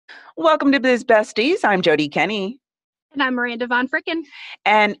Welcome to Biz Besties. I'm JoDee Kenney. And I'm Miranda Von Fricken.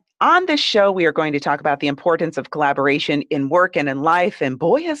 And on this show, we are going to talk about the importance of collaboration in work and in life. And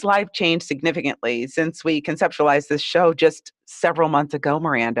boy, has life changed significantly since we conceptualized this show just several months ago,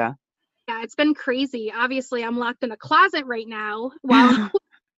 Miranda. Yeah, it's been crazy. Obviously, I'm locked in a closet right now while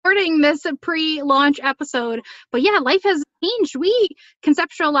recording this pre-launch episode. But yeah, life has changed. We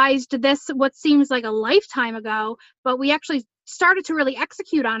conceptualized this what seems like a lifetime ago, but we actually started to really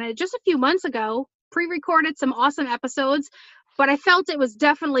execute on it just a few months ago, pre-recorded some awesome episodes. But I felt it was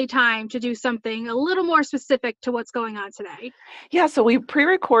definitely time to do something a little more specific to what's going on today. Yeah, so we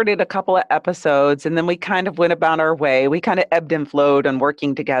pre-recorded a couple of episodes and then we kind of went about our way. We kind of ebbed and flowed on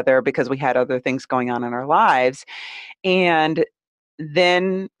working together because we had other things going on in our lives. And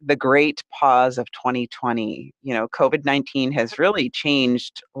then the great pause of 2020, COVID-19 has really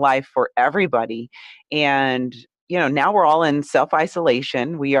changed life for everybody. And, now we're all in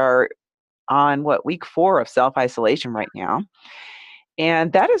self-isolation. We are on week 4 of self-isolation right now.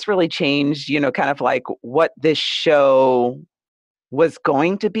 And that has really changed, kind of like what this show was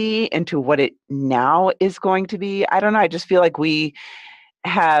going to be into what it now is going to be. I don't know. I just feel like we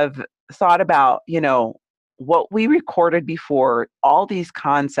have thought about, what we recorded before. All these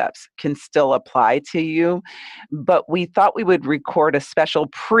concepts can still apply to you, but we thought we would record a special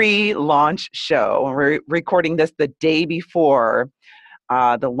pre-launch show. We're recording this the day before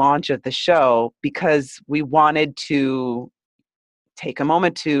the launch of the show because we wanted to take a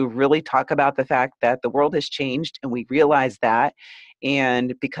moment to really talk about the fact that the world has changed and we realize that.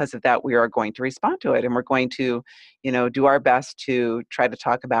 And because of that, we are going to respond to it. And we're going to, do our best to try to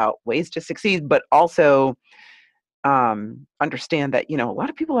talk about ways to succeed, but also understand that, a lot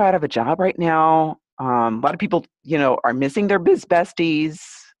of people are out of a job right now. A lot of people, are missing their biz besties.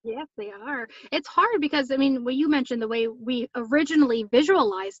 Yes, they are. It's hard because, when you mentioned the way we originally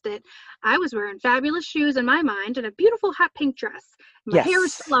visualized it, I was wearing fabulous shoes in my mind and a beautiful hot pink dress. My hair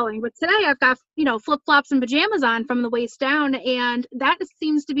is Yes. flowing, but today I've got, flip-flops and pajamas on from the waist down, and that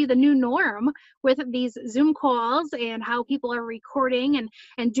seems to be the new norm with these Zoom calls and how people are recording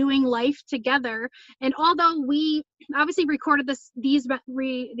and doing life together. And although we obviously recorded these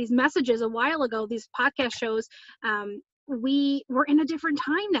messages a while ago, these podcast shows, we were in a different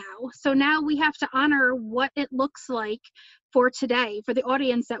time now. So now we have to honor what it looks like for today, for the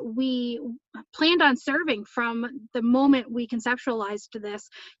audience that we planned on serving from the moment we conceptualized this.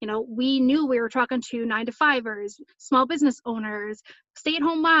 We knew we were talking to 9-to-5ers, small business owners,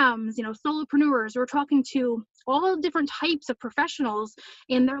 stay-at-home moms, solopreneurs. We're talking to all different types of professionals,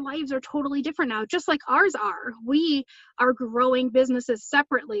 and their lives are totally different now, just like ours are. We are growing businesses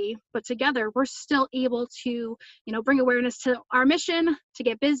separately, but together we're still able to, bring awareness to our mission to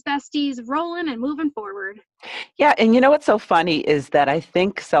get Biz Besties rolling and moving forward. Yeah, and what's so funny is that I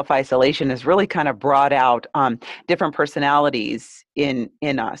think self-isolation has really kind of brought out different personalities in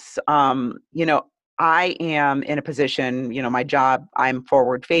us. I am in a position, my job, I'm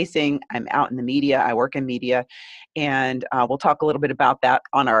forward facing, I'm out in the media, I work in media, and we'll talk a little bit about that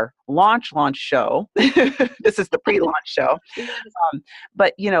on our launch show. This is the pre-launch show.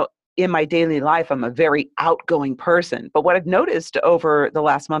 But, in my daily life, I'm a very outgoing person. But what I've noticed over the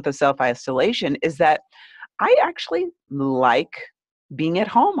last month of self-isolation is that I actually like being at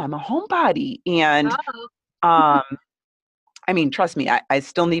home. I'm a homebody. And um, trust me, I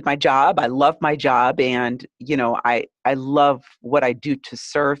still need my job. I love my job. And, I love what I do to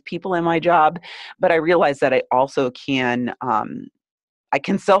serve people in my job. But I realize that I also can, I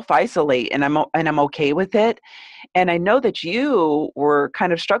can self-isolate and I'm okay with it. And I know that you were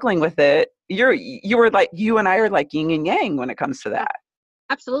kind of struggling with it. You and I are like yin and yang when it comes to that.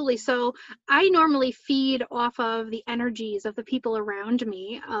 Absolutely. So I normally feed off of the energies of the people around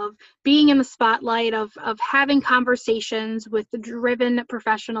me, of being in the spotlight, of having conversations with the driven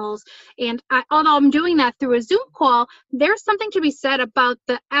professionals. And although I'm doing that through a Zoom call, there's something to be said about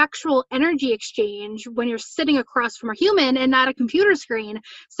the actual energy exchange when you're sitting across from a human and not a computer screen.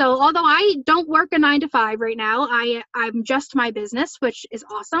 So although I don't work a 9-to-5 right now, I'm just my business, which is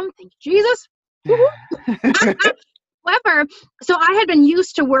awesome. Thank you, Jesus. However, so I had been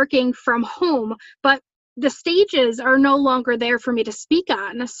used to working from home, but the stages are no longer there for me to speak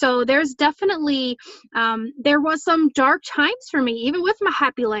on. So there's definitely, there was some dark times for me, even with my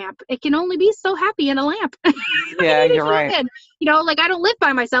happy lamp. It can only be so happy in a lamp. Yeah, you're right. Like I don't live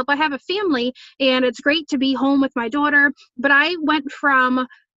by myself. I have a family, and it's great to be home with my daughter. But I went from,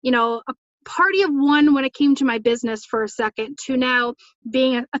 a party of one when it came to my business for a second to now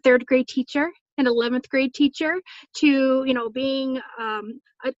being a third grade teacher an 11th grade teacher to, being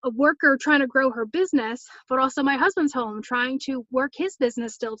a worker trying to grow her business, but also my husband's home trying to work his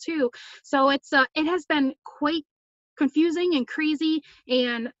business still too. So it has been quite confusing and crazy,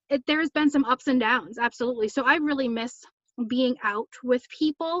 and there's been some ups and downs, absolutely. So I really miss being out with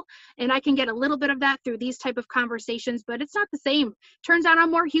people, and I can get a little bit of that through these type of conversations, but it's not the same. Turns out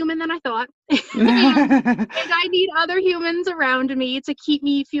I'm more human than I thought. And I need other humans around me to keep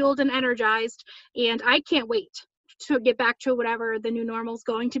me fueled and energized, and I can't wait to get back to whatever the new normal is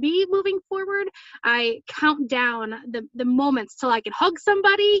going to be moving forward. I count down the moments till I can hug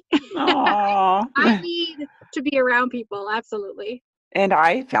somebody. I need to be around people, absolutely. And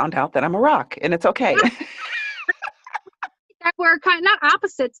I found out that I'm a rock, and it's okay. That we're kind of not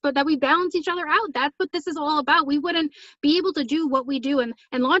opposites, but that we balance each other out. That's what this is all about. We wouldn't be able to do what we do and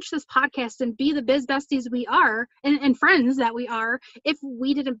launch this podcast and be the biz besties we are and friends that we are if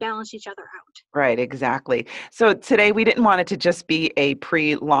we didn't balance each other out. Right, exactly. So today we didn't want it to just be a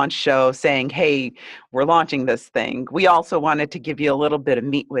pre-launch show saying, hey, we're launching this thing. We also wanted to give you a little bit of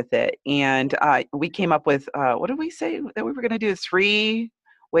meat with it. And we came up with, what did we say that we were going to do? 3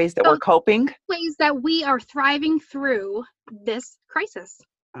 ways that we're coping? Ways that we are thriving through this crisis.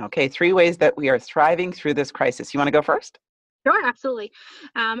 Okay, 3 ways that we are thriving through this crisis. You want to go first? Sure, absolutely.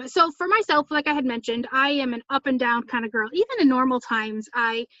 So for myself, like I had mentioned, I am an up and down kind of girl. Even in normal times,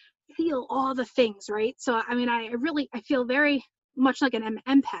 I feel all the things, right? So, I mean, I feel very much like an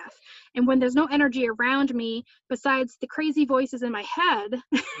empath. And when there's no energy around me, besides the crazy voices in my head,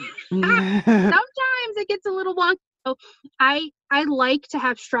 sometimes it gets a little wonky. So I like to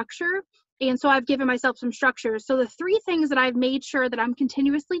have structure. And so I've given myself some structure. So the 3 things that I've made sure that I'm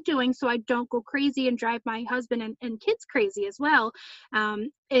continuously doing so I don't go crazy and drive my husband and kids crazy as well,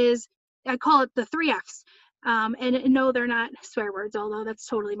 is I call it the 3 Fs. And no, they're not swear words, although that's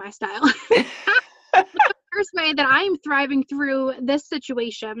totally my style. The first way that I'm thriving through this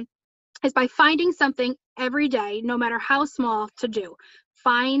situation is by finding something every day, no matter how small, to do.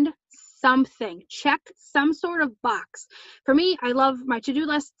 Find something, check some sort of box. For me, I love my to-do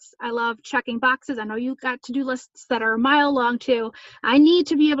lists. I love checking boxes. I know you got to-do lists that are a mile long too. I need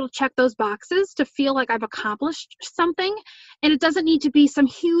to be able to check those boxes to feel like I've accomplished something. And it doesn't need to be some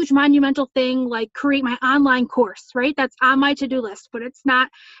huge monumental thing like create my online course, right? That's on my to-do list, but it's not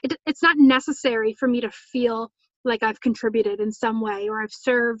necessary for me to feel like I've contributed in some way, or I've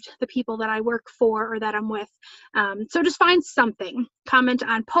served the people that I work for or that I'm with. So just find something, comment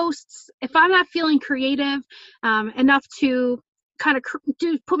on posts. If I'm not feeling creative enough to kind of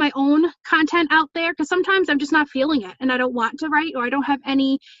put my own content out there, because sometimes I'm just not feeling it and I don't want to write, or I don't have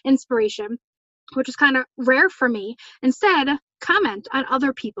any inspiration, which is kind of rare for me. Instead, comment on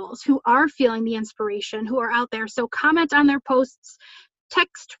other people's who are feeling the inspiration, who are out there. So comment on their posts,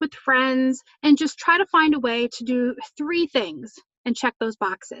 text with friends, and just try to find a way to do 3 things and check those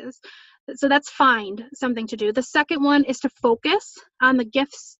boxes. So that's find something to do. The second one is to focus on the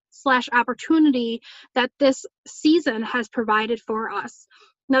gifts / opportunity that this season has provided for us.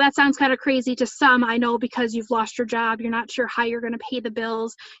 Now that sounds kind of crazy to some, I know, because you've lost your job, you're not sure how you're going to pay the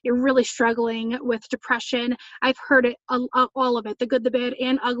bills, you're really struggling with depression. I've heard it, all of it, the good, the bad,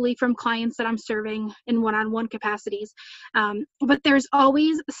 and ugly from clients that I'm serving in one-on-one capacities. But there's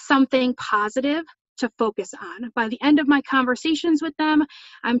always something positive to focus on. By the end of my conversations with them,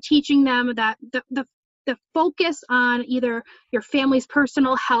 I'm teaching them that the focus on either your family's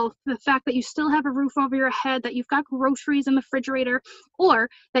personal health, the fact that you still have a roof over your head, that you've got groceries in the refrigerator, or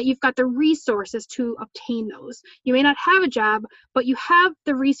that you've got the resources to obtain those. You may not have a job, but you have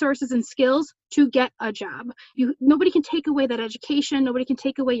the resources and skills to get a job. Nobody can take away that education. Nobody can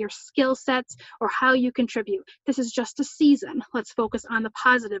take away your skill sets or how you contribute. This is just a season. Let's focus on the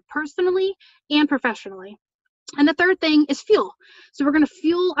positive personally and professionally. And the third thing is fuel. So we're going to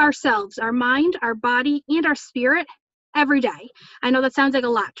fuel ourselves, our mind, our body, and our spirit every day. I know that sounds like a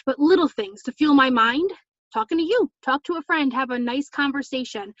lot, but little things to fuel my mind. Talking to you, talk to a friend, have a nice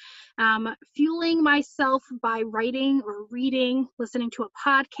conversation. Fueling myself by writing or reading, listening to a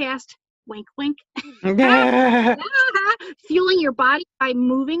podcast. Wink, wink. Fueling your body by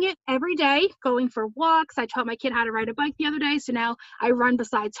moving it every day, going for walks. I taught my kid how to ride a bike the other day, so now I run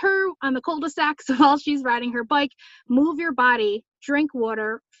besides her on the cul-de-sac while she's riding her bike. Move your body, drink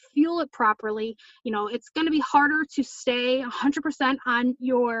water, fuel it properly. It's going to be harder to stay 100% on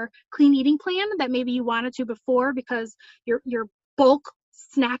your clean eating plan that maybe you wanted to before, because your bulk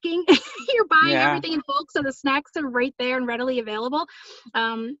snacking. You're buying Yeah. everything in bulk, so the snacks are right there and readily available.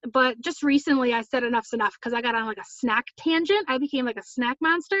 But just recently I said enough's enough because I got on like a snack tangent. I became like a snack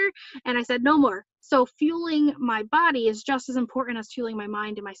monster, and I said no more. So fueling my body is just as important as fueling my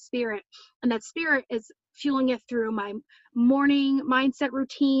mind and my spirit. And that spirit is fueling it through my morning mindset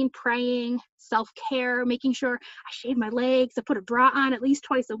routine, praying, self-care, making sure I shave my legs, I put a bra on at least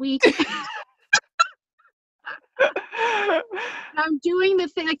twice a week. I'm doing the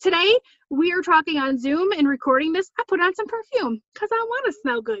thing like today. We are talking on Zoom and recording this. I put on some perfume because I want to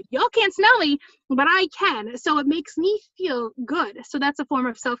smell good. Y'all can't smell me, but I can. So it makes me feel good. So that's a form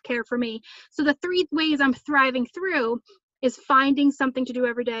of self-care for me. So the 3 ways I'm thriving through is finding something to do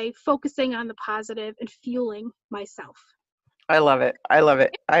every day, focusing on the positive, and fueling myself. I love it. I love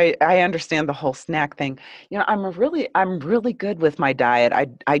it. I understand the whole snack thing. I'm really good with my diet.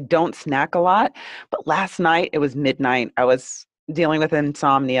 I don't snack a lot, but last night it was midnight. I was dealing with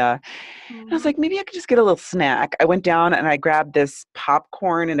insomnia. And I was Mm-hmm. like, maybe I could just get a little snack. I went down and I grabbed this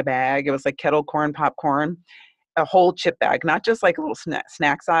popcorn in a bag. It was like kettle corn popcorn, a whole chip bag, not just like a little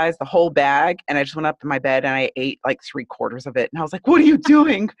snack size, the whole bag. And I just went up to my bed and I ate like 3/4 of it. And I was like, what are you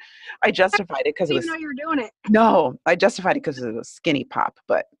doing? I justified it I because it didn't even was know you were doing it. no, I justified it because it was skinny pop,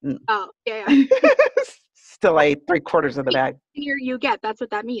 but Oh, yeah, yeah. still I ate 3/4 of the bag. Here you get. That's what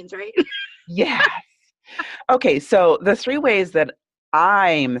that means, right? Yeah. Okay, so the 3 ways that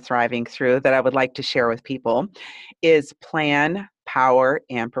I'm thriving through that I would like to share with people is plan, power,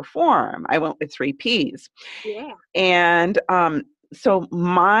 and perform. I went with 3 Ps. Yeah. And so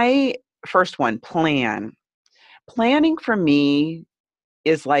my first one, plan. Planning for me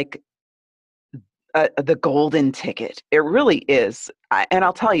is like the golden ticket. It really is. And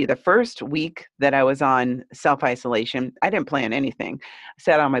I'll tell you, the first week that I was on self isolation, I didn't plan anything. I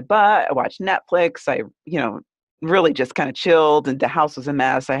sat on my butt. I watched Netflix. Really just kind of chilled, and the house was a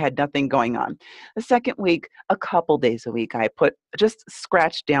mess. I had nothing going on. The second week, a couple days a week, I put just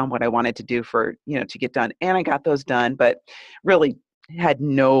scratched down what I wanted to do to get done, and I got those done, but really had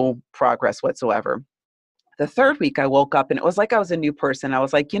no progress whatsoever. The third week I woke up and it was like I was a new person. I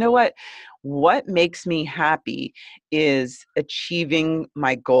was like, you know what? What makes me happy is achieving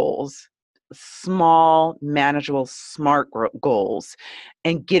my goals, small, manageable, smart goals,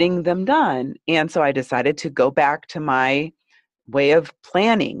 and getting them done. And so I decided to go back to my way of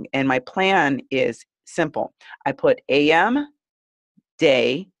planning. And my plan is simple. I put AM,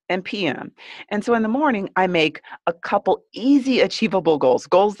 day, and PM. And so in the morning, I make a couple easy, achievable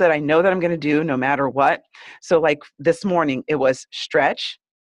goals that I know that I'm going to do no matter what. So, like this morning, it was stretch,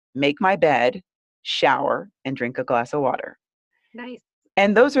 make my bed, shower, and drink a glass of water. Nice.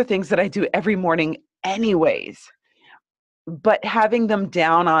 And those are things that I do every morning, anyways. But having them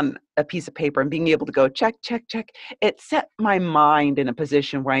down on a piece of paper and being able to go check, check, check, it set my mind in a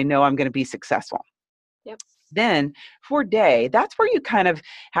position where I know I'm going to be successful. Yep. Then for day, that's where you kind of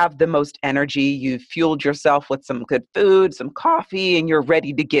have the most energy. You've fueled yourself with some good food, some coffee, and you're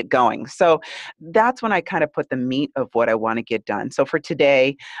ready to get going. So that's when I kind of put the meat of what I want to get done. So for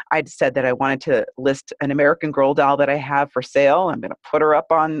today, I said that I wanted to list an American Girl doll that I have for sale. I'm going to put her up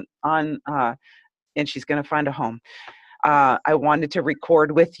and she's going to find a home. Nice. I wanted to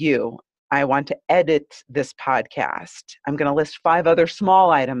record with you. I want to edit this podcast. I'm going to list 5 other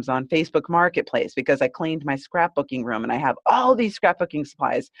small items on Facebook Marketplace because I cleaned my scrapbooking room and I have all these scrapbooking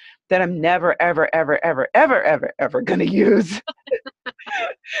supplies that I'm never, ever, ever, ever, ever, ever, ever going to use.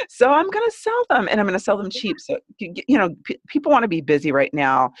 So I'm going to sell them and I'm going to sell them cheap. So, people want to be busy right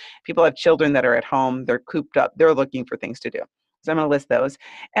now. People have children that are at home. They're cooped up. They're looking for things to do. So I'm going to list those.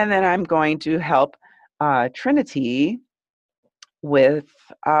 And then I'm going to help Trinity with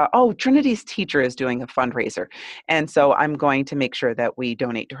Trinity's teacher is doing a fundraiser, and so I'm going to make sure that we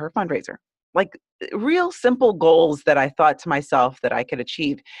donate to her fundraiser, like real simple goals that I thought to myself that I could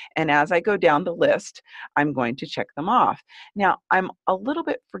achieve. And as I go down the list, I'm going to check them off. Now I'm a little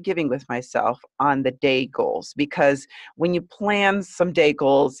bit forgiving with myself on the day goals because when you plan some day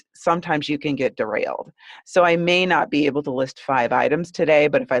goals, sometimes you can get derailed. So I may not be able to list 5 items today,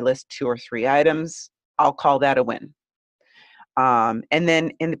 but if I list 2 or 3 items, I'll call that a win. And then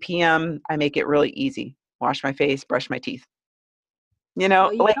in the PM, I make it really easy. Wash my face, brush my teeth.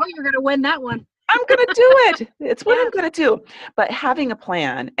 Well, you Like know you're gonna win that one. I'm going to do it. It's what Yeah. I'm going to do. But having a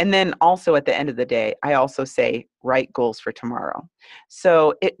plan, and then also at the end of the day, I also say write goals for tomorrow.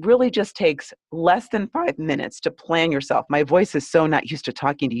 So it really just takes less than 5 minutes to plan yourself. My voice is so not used to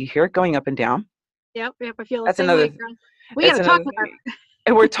talking. Do you hear it going up and down? Yep. Yep. I feel the That's same way, another. girl. We That's gotta talk another more. thing.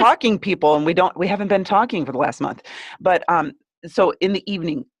 And we're talking people, and we haven't been talking for the last month. But so in the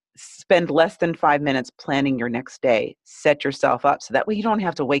evening, spend less than 5 minutes planning your next day. Set yourself up so that way you don't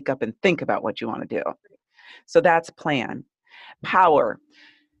have to wake up and think about what you want to do. So that's plan. Power.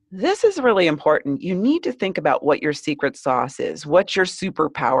 This is really important. You need to think about what your secret sauce is, what your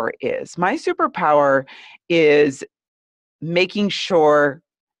superpower is. My superpower is making sure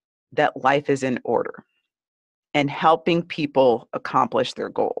that life is in order and helping people accomplish their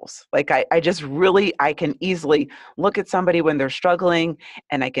goals. Like I just really, I can easily look at somebody when they're struggling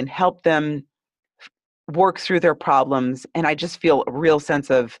and I can help them work through their problems. And I just feel a real sense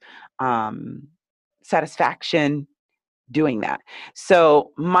of satisfaction doing that.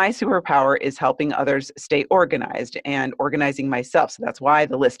 So my superpower is helping others stay organized and organizing myself. So that's why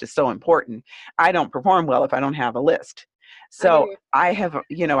the list is so important. I don't perform well if I don't have a list. I hear So you. I have,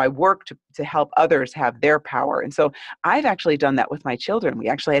 I work to help others have their power. And so I've actually done that with my children. We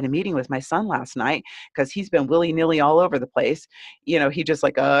actually had a meeting with my son last night because he's been willy-nilly all over the place. He just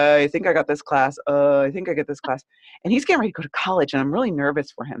like, I think I got this class. I think I get this class. And he's getting ready to go to college and I'm really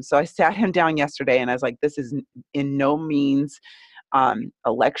nervous for him. So I sat him down yesterday and I was like, this is in no means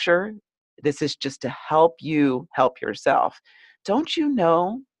a lecture. This is just to help you help yourself. Don't you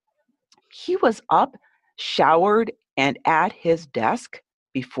know he was up, showered, and at his desk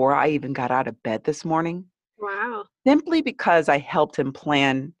before I even got out of bed this morning? Wow. Simply because I helped him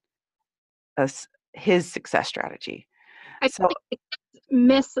plan his success strategy. I So, think the kids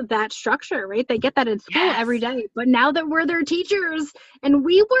miss that structure, right? They get that in school every yes. day, but now that we're their teachers, and I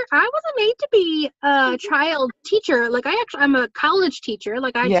wasn't made to be a child teacher. Like I'm a college teacher.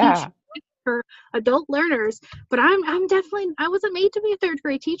 Like I teach Yeah. for adult learners, but I'm definitely, I wasn't made to be a third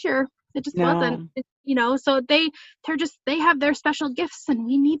grade teacher. It just wasn't. No. So they have their special gifts, and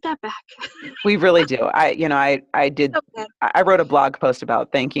we need that back. We really do. I did. Okay. I wrote a blog post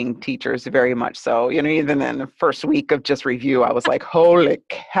about thanking teachers very much. So, even in the first week of just review, I was like, holy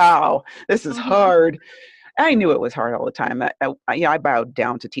cow, this is Mhm. hard. I knew it was hard all the time. I bowed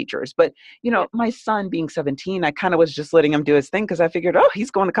down to teachers, but Yeah, my son being 17, I kind of was just letting him do his thing because I figured, oh,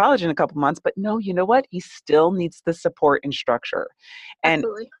 he's going to college in a couple months. But no, you know what? He still needs the support and structure, and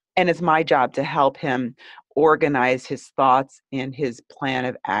absolutely. it's my job to help him organize his thoughts and his plan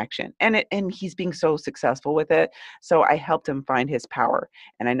of action. And he's being so successful with it. So I helped him find his power,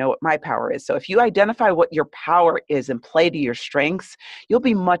 and I know what my power is. So if you identify what your power is and play to your strengths, you'll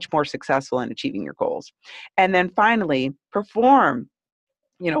be much more successful in achieving your goals. And then finally, perform.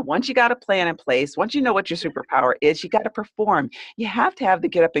 Once you got a plan in place, once you know what your superpower is, you got to perform. You have to have the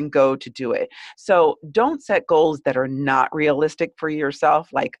get up and go to do it. So don't set goals that are not realistic for yourself,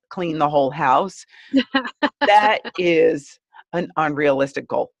 like clean the whole house. That is an unrealistic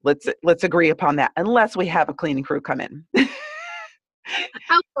goal. Let's agree upon that, unless we have a cleaning crew come in.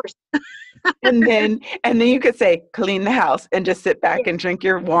 Outsource. And then you could say clean the house and just sit back Yeah, and drink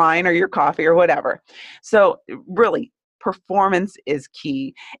your wine or your coffee or whatever. So really, performance is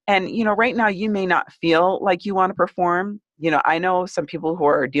key. And right now you may not feel like you want to perform. I know some people who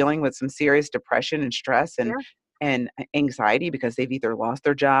are dealing with some serious depression and stress yeah, and anxiety because they've either lost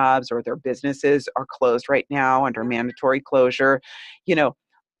their jobs or their businesses are closed right now under yeah, mandatory closure. You know,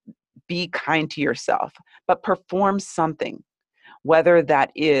 be kind to yourself, but perform something, whether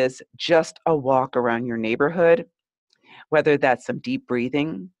that is just a walk around your neighborhood, whether that's some deep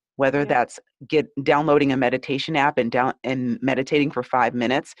breathing, whether yeah, that's downloading a meditation app and meditating for 5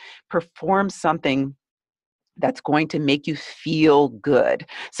 minutes. Perform something that's going to make you feel good.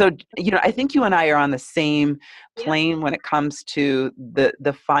 So, I think you and I are on the same yep, plane when it comes to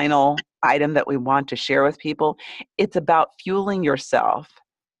the final item that we want to share with people. It's about fueling yourself,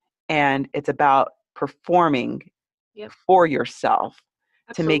 and it's about performing yep, for yourself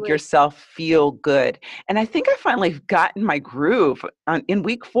to make absolutely. yourself feel good. And I think I finally gotten my groove in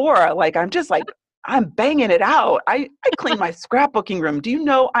week 4. Like, I'm just like, I'm banging it out. I cleaned my scrapbooking room. Do you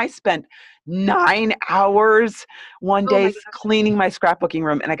know I spent 9 hours one Oh day my gosh, cleaning my scrapbooking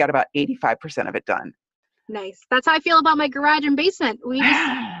room, and I got about 85% of it done. nice. That's how I feel about my garage and basement. We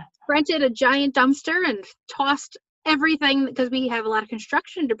just rented a giant dumpster and tossed everything because we have a lot of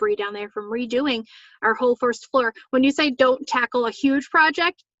construction debris down there from redoing our whole first floor. When you say don't tackle a huge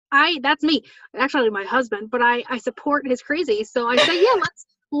project, that's me. Actually my husband, but I support his crazy. So I say, yeah,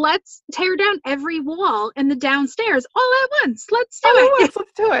 let's tear down every wall in the downstairs all at once. Let's do All at it. once,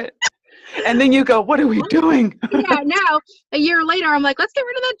 let's do it. And then you go, what are we doing? Yeah, now a year later, I'm like, let's get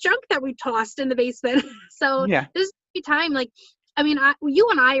rid of that junk that we tossed in the basement. So Yeah. this is the time, like, I mean, you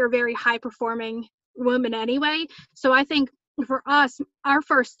and I are very high performing women anyway. So I think for us, our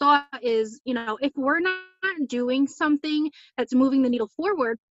first thought is, if we're not doing something that's moving the needle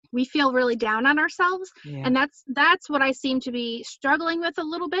forward, we feel really down on ourselves. Yeah. And that's what I seem to be struggling with a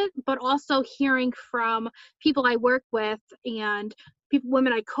little bit, but also hearing from people I work with and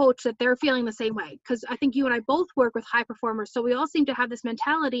women I coach, that they're feeling the same way. Because I think you and I both work with high performers, so we all seem to have this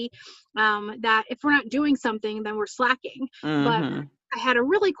mentality that if we're not doing something, then we're slacking. But Mm-hmm. I had a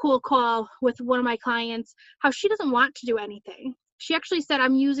really cool call with one of my clients, how she doesn't want to do anything. She actually said,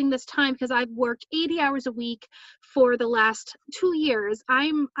 I'm using this time because I've worked 80 hours a week for the last 2 years.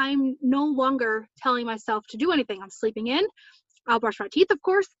 I'm no longer telling myself to do anything. I'm sleeping in. I'll brush my teeth, of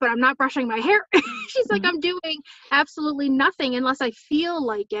course, but I'm not brushing my hair. She's like, I'm doing absolutely nothing unless I feel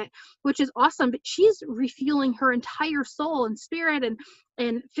like it, which is awesome. But she's refueling her entire soul and spirit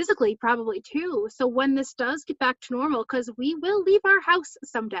and physically probably too. So when this does get back to normal, because we will leave our house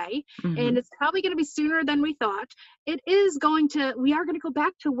someday, Mm-hmm. and it's probably going to be sooner than we thought, we are going to go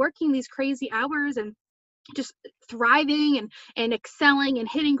back to working these crazy hours and just thriving and excelling and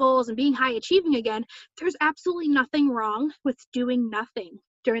hitting goals and being high achieving again. There's absolutely nothing wrong with doing nothing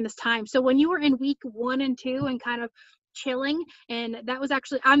during this time. So when you were in week 1 and 2 and kind of chilling, and that was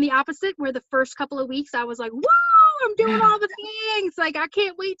actually, I'm the opposite, where the first couple of weeks I was like, whoa, I'm doing all the things, like I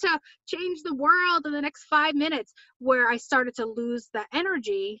can't wait to change the world in the next 5 minutes, where I started to lose the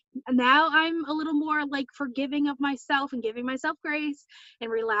energy. And now I'm a little more like forgiving of myself and giving myself grace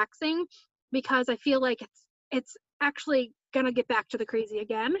and relaxing, because I feel like it's actually gonna get back to the crazy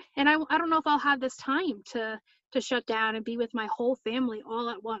again. And I don't know if I'll have this time to shut down and be with my whole family all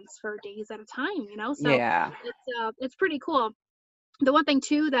at once for days at a time, you know? So Yeah. it's pretty cool. The one thing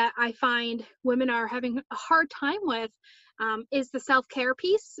too that I find women are having a hard time with is the self-care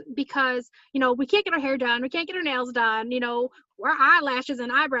piece, because we can't get our hair done, we can't get our nails done, our eyelashes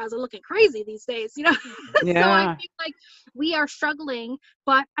and eyebrows are looking crazy these days. So I Yeah. feel like we are struggling.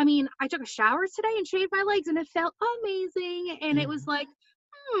 But I mean, I took a shower today and shaved my legs and it felt amazing, and it was like,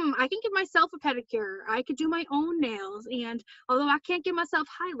 I can give myself a pedicure, I could do my own nails, and although I can't give myself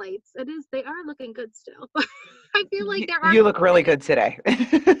highlights, they are looking good still. I feel like there are You look really good today.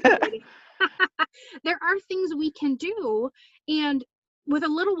 there are things we can do. And with a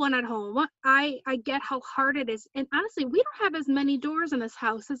little one at home, I get how hard it is. And honestly, we don't have as many doors in this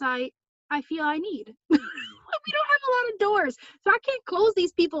house as I feel I need. We don't have a lot of doors, so I can't close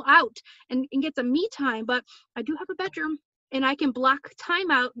these people out and get some me time. But I do have a bedroom, and I can block time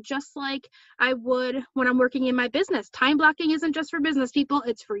out just like I would when I'm working in my business. Time blocking isn't just for business people,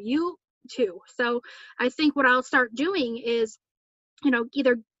 it's for you too. So I think what I'll start doing is,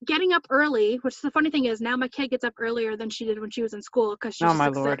 either getting up early, which the funny thing is now my kid gets up earlier than she did when she was in school because she's Oh just my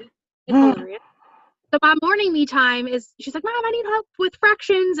excited. Lord. It's hilarious. So my morning me time is, she's like, Mom, I need help with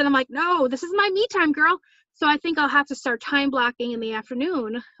fractions. And I'm like, no, this is my me time, girl. So I think I'll have to start time blocking in the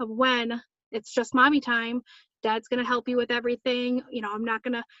afternoon of when it's just mommy time. Dad's going to help you with everything. I'm not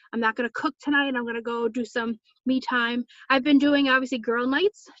going to cook tonight. I'm going to go do some me time. I've been doing obviously girl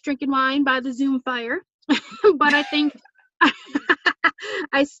nights, drinking wine by the Zoom fire. But I think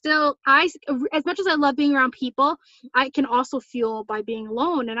as much as I love being around people, I can also fuel by being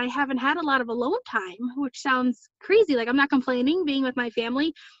alone. And I haven't had a lot of alone time, which sounds crazy. Like, I'm not complaining being with my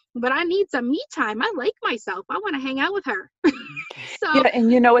family, but I need some me time. I like myself. I want to hang out with her. Yeah, So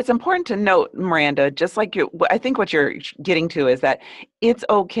and it's important to note, Miranda, just like I think what you're getting to is that it's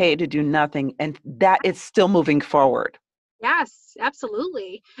okay to do nothing, and that it's still moving forward. yes,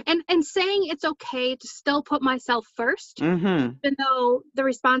 absolutely. And saying it's okay to still put myself first, Mm-hmm. even though the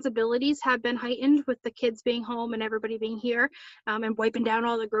responsibilities have been heightened with the kids being home and everybody being here, and wiping down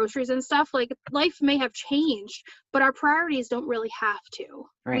all the groceries and stuff. Like, life may have changed, but our priorities don't really have to.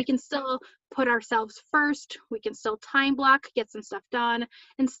 We Right. can still put ourselves first. We can still time block, get some stuff done,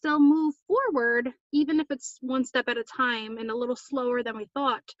 and still move forward, even if it's one step at a time and a little slower than we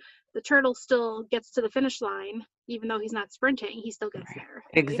thought. The turtle still gets to the finish line, even though he's not sprinting, he still gets Right. there, right?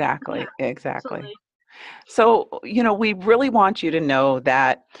 Yeah, Exactly. Exactly. absolutely. So, we really want you to know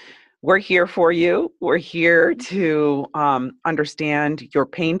that we're here for you. We're here to understand your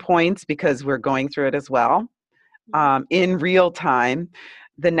pain points because we're going through it as well, Yep. in real time.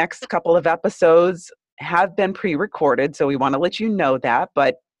 The next couple of episodes have been pre-recorded, so we want to let you know that,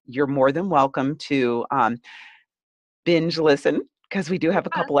 but you're more than welcome to binge listen because we do have a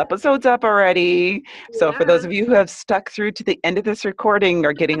couple episodes up already. So for those Yeah. of you who have stuck through to the end of this recording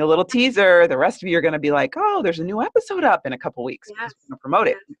or getting a little teaser, the rest of you are going to be like, oh, there's a new episode up in a couple weeks because Yes. we're going to promote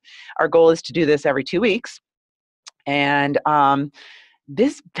it. Yes. Our goal is to do this every 2 weeks. And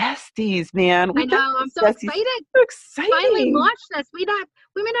Biz Besties, man, I we've done know. I'm Biz so Besties. excited So to finally exciting. launch this. We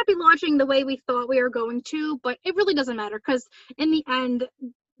may not be launching the way we thought we were going to, but it really doesn't matter, because in the end,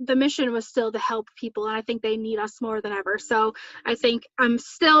 the mission was still to help people, and I think they need us more than ever. So I think I'm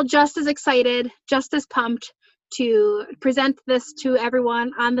still just as excited, just as pumped to present this to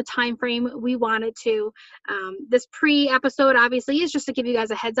everyone on the time frame we wanted to. This pre-episode obviously is just to give you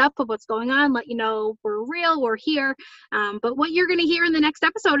guys a heads up of what's going on, let you know we're real, we're here. But what you're going to hear in the next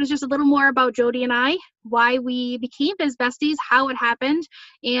episode is just a little more about JoDee and I, why we became Biz Besties, how it happened,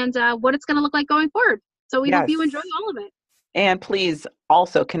 and what it's going to look like going forward. So we hope Yes. you enjoy all of it. And please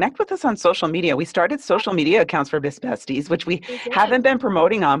also connect with us on social media. We started social media accounts for Biz Besties, which we haven't been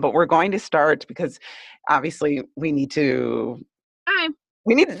promoting on, but we're going to start because obviously we need to Time.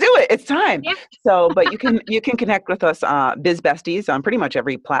 do it. It's time. Yeah. So, but you can connect with us, Biz Besties, on pretty much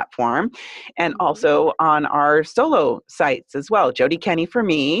every platform, and also on our solo sites as well. JoDee Kenney for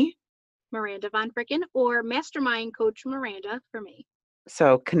me. Miranda Von Fricken, or Mastermind Coach Miranda for me.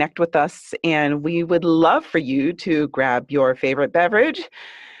 So connect with us, and we would love for you to grab your favorite beverage,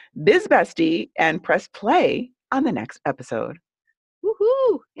 Biz Bestie, and press play on the next episode.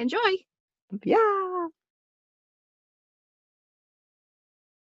 Woohoo! Enjoy. Yeah.